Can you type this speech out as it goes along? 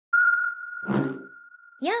Yum,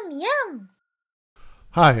 yum!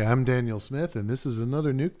 Hi, I'm Daniel Smith, and this is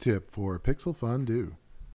another Nuke tip for Pixel Fondue.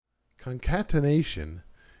 Concatenation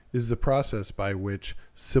is the process by which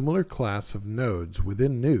similar class of nodes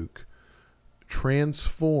within Nuke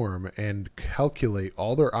transform and calculate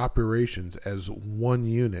all their operations as one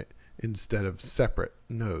unit instead of separate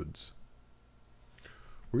nodes.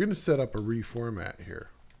 We're going to set up a reformat here.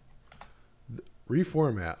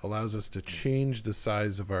 Reformat allows us to change the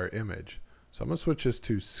size of our image. So I'm going to switch this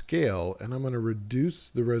to scale, and I'm going to reduce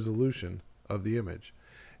the resolution of the image.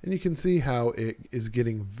 And you can see how it is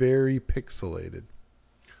getting very pixelated.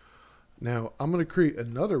 Now I'm going to create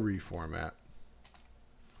another reformat,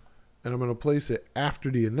 and I'm going to place it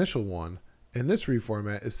after the initial one, and this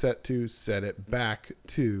reformat is set to set it back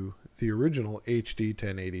to the original HD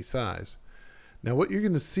 1080 size. Now what you're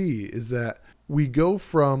going to see is that we go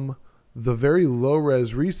from the very low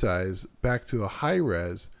res resize back to a high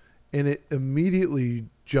res, and it immediately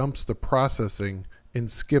jumps the processing and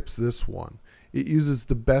skips this one. It uses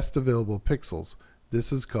the best available pixels.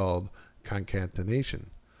 This is called concatenation.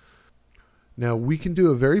 Now we can do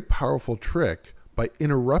a very powerful trick by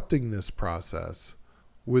interrupting this process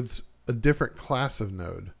with a different class of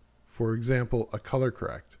node. For example, a color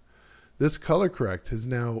correct. This color correct has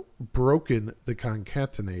now broken the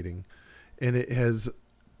concatenating, and it has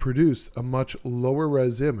produced a much lower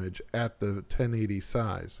res image at the 1080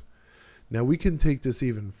 size. Now we can take this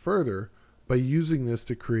even further by using this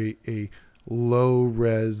to create a low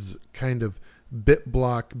res kind of bit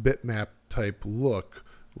block, bitmap type look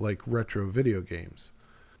like retro video games.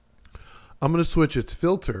 I'm going to switch its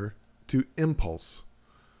filter to impulse.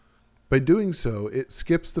 By doing so, it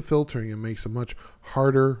skips the filtering and makes a much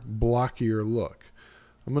harder, blockier look.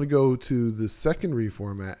 I'm going to go to the second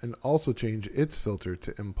reformat and also change its filter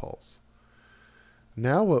to impulse.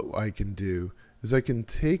 Now what I can do is I can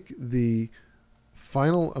take the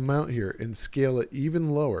final amount here and scale it even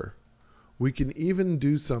lower. We can even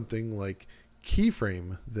do something like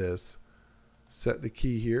keyframe this, set the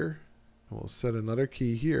key here, and we'll set another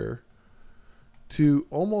key here to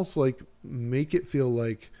almost like make it feel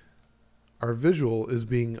like our visual is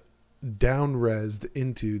being down-resed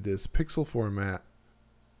into this pixel format,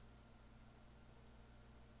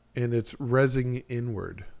 and it's resing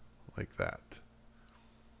inward like that.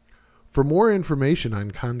 For more information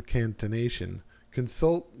on concatenation,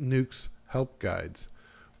 consult Nuke's help guides.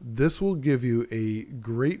 This will give you a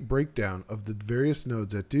great breakdown of the various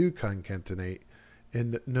nodes that do concatenate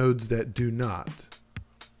and nodes that do not.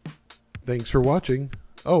 Thanks for watching.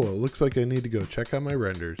 Oh, it looks like I need to go check out my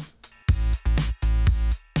renders.